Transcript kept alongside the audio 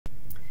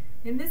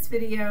In this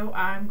video,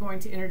 I'm going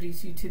to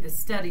introduce you to the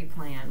study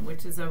plan,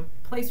 which is a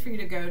place for you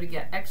to go to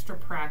get extra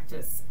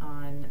practice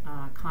on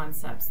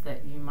concepts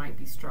that you might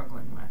be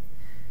struggling with.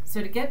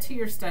 So to get to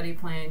your study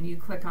plan, you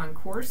click on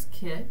Course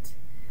Kit,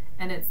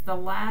 and it's the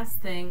last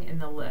thing in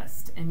the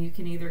list. And you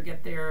can either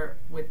get there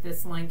with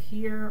this link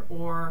here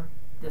or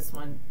this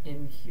one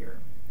in here.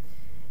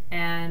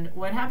 And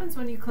what happens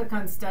when you click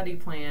on Study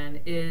Plan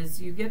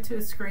is you get to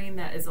a screen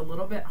that is a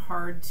little bit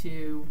hard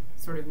to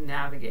sort of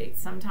navigate.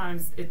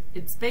 Sometimes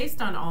it's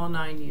based on all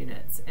 9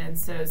 units, and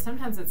so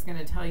sometimes it's going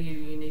to tell you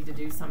you need to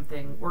do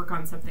something, work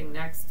on something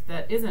next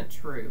that isn't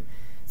true.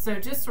 So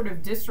just sort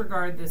of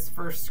disregard this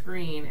first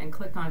screen and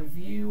click on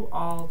View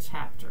All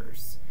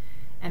Chapters.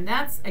 And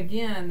that's,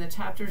 again, the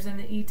chapters in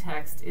the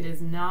e-text. It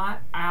is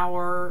not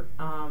our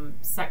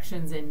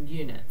sections and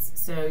units.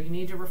 So you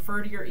need to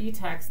refer to your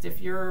e-text.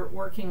 If you're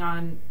working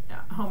on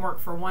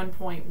homework for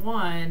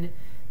 1.1,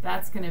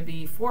 that's going to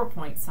be 4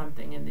 point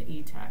something in the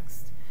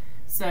e-text.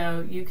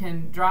 So you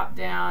can drop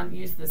down,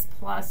 use this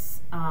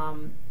plus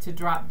to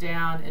drop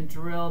down and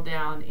drill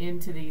down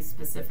into these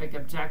specific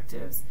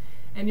objectives.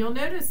 And you'll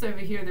notice over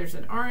here there's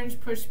an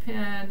orange push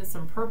pin,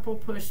 some purple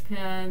push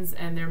pins,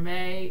 and there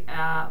may,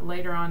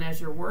 later on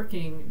as you're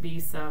working, be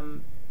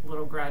some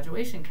little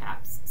graduation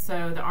caps.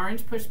 So the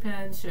orange push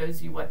pin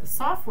shows you what the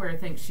software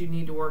thinks you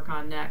need to work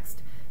on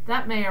next.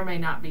 That may or may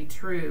not be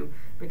true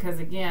because,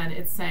 again,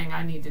 it's saying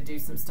I need to do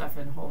some stuff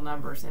in whole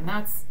numbers, and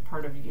that's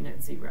part of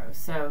Unit 0,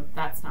 so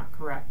that's not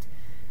correct.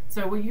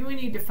 So you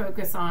need to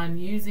focus on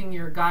using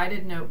your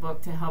guided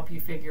notebook to help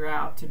you figure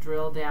out, to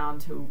drill down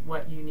to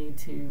what you need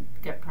to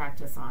get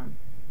practice on.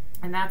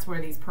 And that's where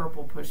these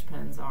purple push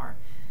pins are.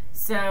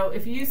 So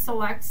if you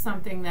select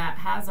something that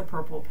has a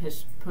purple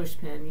push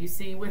pin, you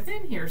see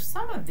within here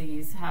some of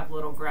these have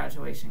little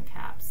graduation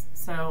caps.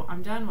 So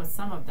I'm done with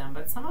some of them,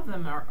 but some of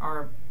them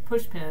are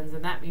push pins,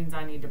 and that means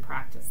I need to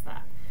practice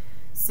that.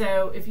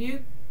 So if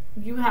you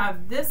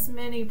have this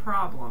many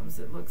problems,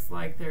 it looks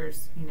like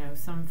there's, you know,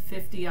 some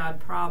 50-odd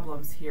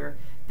problems here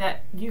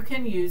that you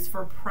can use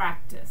for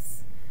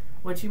practice.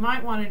 What you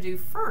might want to do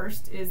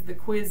first is the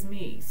Quiz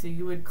Me. So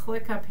you would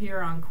click up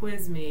here on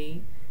Quiz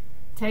Me,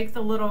 take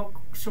the little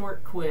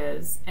short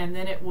quiz, and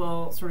then it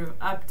will sort of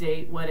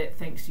update what it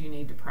thinks you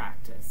need to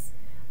practice.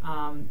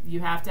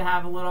 You have to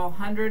have a little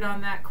 100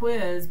 on that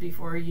quiz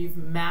before you've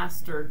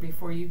mastered,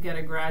 before you get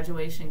a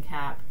graduation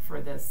cap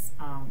for this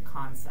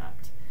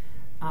concept.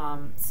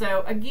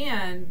 So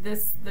again,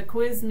 the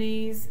Quiz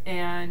Me's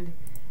and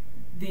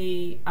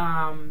the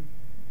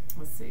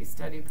let's see,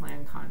 study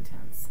plan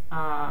contents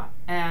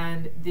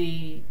and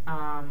the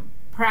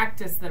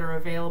practice that are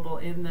available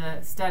in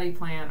the study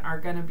plan are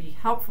going to be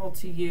helpful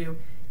to you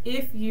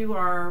if you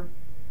are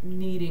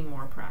needing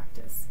more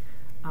practice.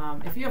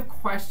 If you have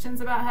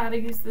questions about how to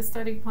use the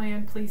study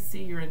plan, please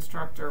see your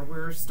instructor.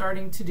 We're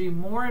starting to do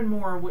more and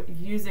more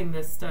using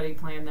this study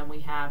plan than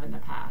we have in the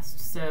past.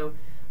 So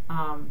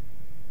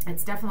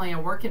it's definitely a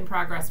work in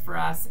progress for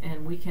us,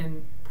 and we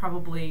can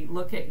probably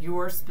look at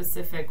your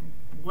specific,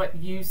 what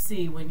you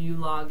see when you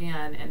log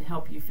in, and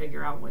help you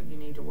figure out what you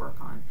need to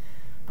work on.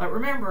 But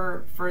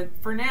remember,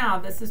 for now,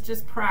 this is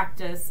just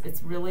practice.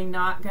 It's really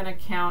not going to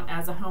count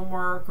as a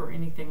homework or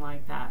anything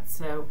like that.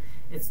 So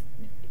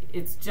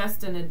it's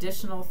just an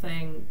additional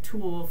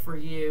tool for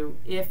you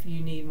if you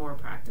need more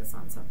practice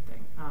on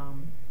something.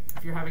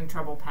 If you're having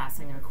trouble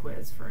passing a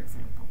quiz, for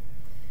example.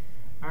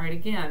 All right,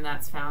 again,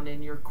 that's found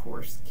in your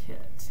course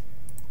kit.